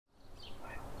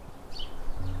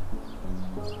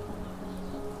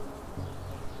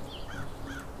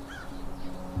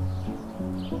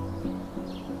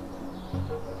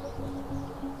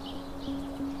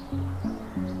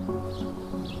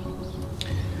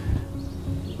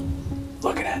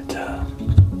looking at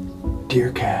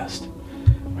DeerCast.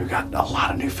 We've got a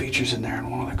lot of new features in there, and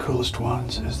one of the coolest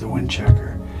ones is the wind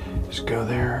checker. Just go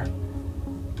there,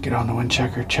 get on the wind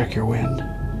checker, check your wind.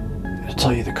 It'll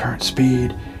tell you the current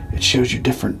speed. It shows you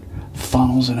different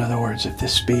funnels. In other words, if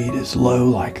this speed is low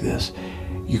like this,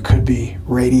 you could be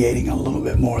radiating a little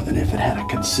bit more than if it had a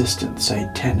consistent, say,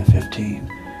 10 to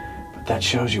 15. But that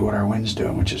shows you what our wind's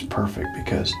doing, which is perfect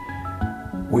because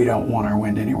we don't want our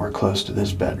wind anywhere close to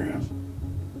this bedroom.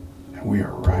 And we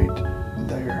are right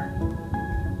there.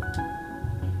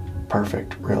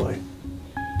 Perfect, really.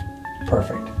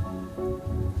 Perfect.